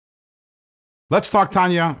Let's talk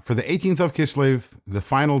Tanya for the 18th of Kislev, the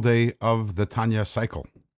final day of the Tanya cycle.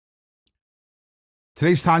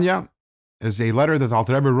 Today's Tanya is a letter that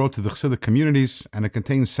Alter Rebbe wrote to the Chassidic communities, and it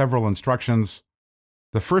contains several instructions,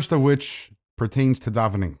 the first of which pertains to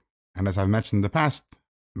davening. And as I've mentioned in the past,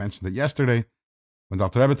 mentioned it yesterday, when the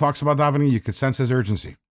Alter Rebbe talks about davening, you could sense his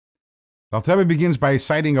urgency. The Alter Rebbe begins by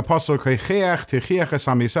citing a pasuk,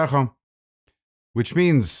 which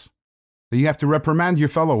means that you have to reprimand your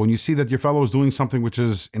fellow when you see that your fellow is doing something which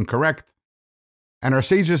is incorrect. And our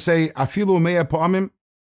sages say, afilu mea pa'amim,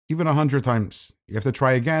 even 100 times. You have to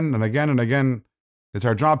try again and again and again. It's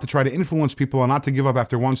our job to try to influence people and not to give up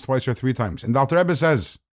after once, twice, or 3 times. And the Alter Rebbe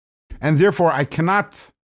says, and therefore I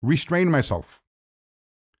cannot restrain myself.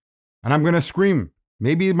 And I'm going to scream.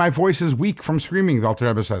 Maybe my voice is weak from screaming, the Alter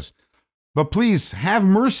Rebbe says. But please, have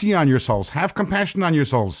mercy on yourselves. Have compassion on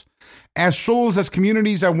yourselves. As shuls, as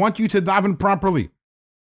communities, I want you to daven properly.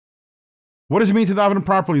 What does it mean to daven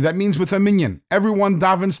properly? That means with a minyan. Everyone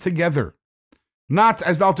davens together. Not,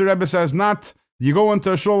 as the Alter Rebbe says, not you go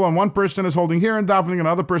into a shul and one person is holding here and davening, and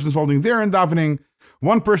another person is holding there and davening.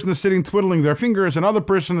 One person is sitting twiddling their fingers, another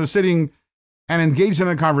person is sitting and engaged in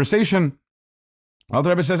a conversation.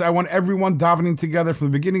 Alter Rebbe says, I want everyone davening together from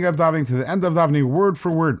the beginning of davening to the end of davening, word for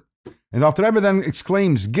word. And the Alter Rebbe then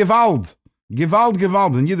exclaims, Gewalt, Gewalt,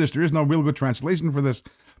 Gewalt. In Yiddish, there is no real good translation for this,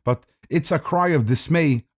 but it's a cry of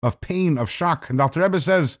dismay, of pain, of shock. And the Alter Rebbe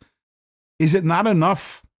says, is it not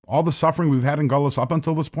enough, all the suffering we've had in Galus up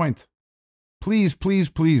until this point? Please, please,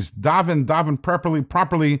 please, daven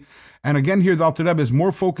properly. And again here, the Alter Rebbe is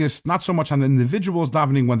more focused, not so much on the individuals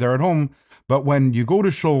davening when they're at home, but when you go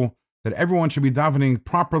to shul, that everyone should be davening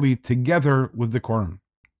properly together with decorum.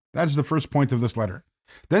 That's the first point of this letter.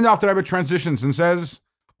 Then the Alter Rebbe transitions and says,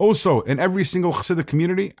 also, in every single Chassidic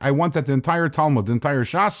community, I want that the entire Talmud, the entire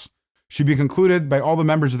Shas, should be concluded by all the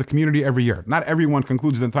members of the community every year. Not everyone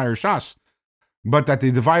concludes the entire Shas, but that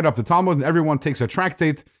they divide up the Talmud and everyone takes a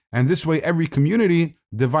tractate, and this way every community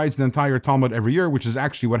divides the entire Talmud every year, which is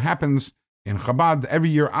actually what happens in Chabad. Every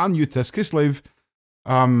year on Yutes Kislev,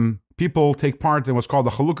 people take part in what's called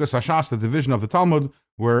the Chalukas HaShas, the division of the Talmud,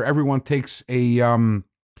 where everyone takes a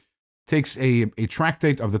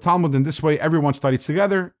tractate of the Talmud, and this way everyone studies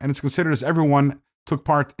together, and it's considered as everyone took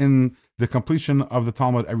part in the completion of the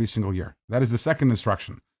Talmud every single year. That is the second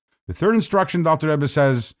instruction. The third instruction, Dr. Rebbe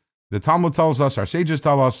says, the Talmud tells us, our sages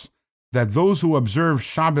tell us, that those who observe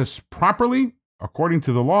Shabbos properly, according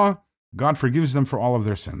to the law, God forgives them for all of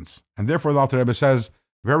their sins. And therefore, the Alter Rebbe says,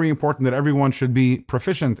 very important that everyone should be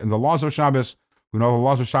proficient in the laws of Shabbos. We know the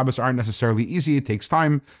laws of Shabbos aren't necessarily easy, it takes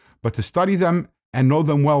time, but to study them and know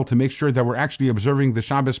them well to make sure that we're actually observing the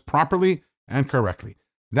Shabbos properly and correctly.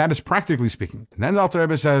 That is practically speaking. And then the Alter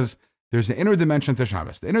Rebbe says, there's an inner dimension to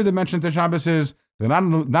Shabbos. The inner dimension to Shabbos is that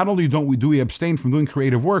not only do we abstain from doing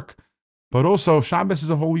creative work, but also Shabbos is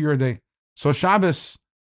a holier day. So Shabbos,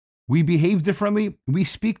 we behave differently, we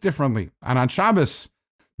speak differently. And on Shabbos,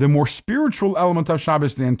 the more spiritual element of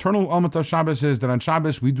Shabbos, the internal element of Shabbos is that on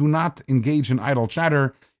Shabbos, we do not engage in idle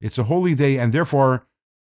chatter. It's a holy day, and therefore,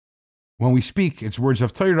 when we speak, it's words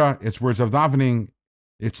of Torah, it's words of davening,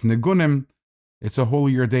 it's negunim, it's a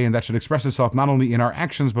holier day, and that should express itself not only in our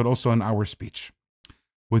actions, but also in our speech.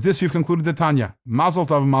 With this, we've concluded the Tanya. Mazel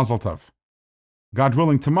tov, mazel tov. God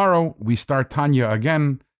willing, tomorrow, we start Tanya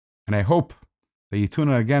again, and I hope that you tune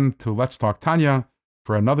in again to Let's Talk Tanya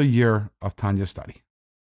for another year of Tanya study.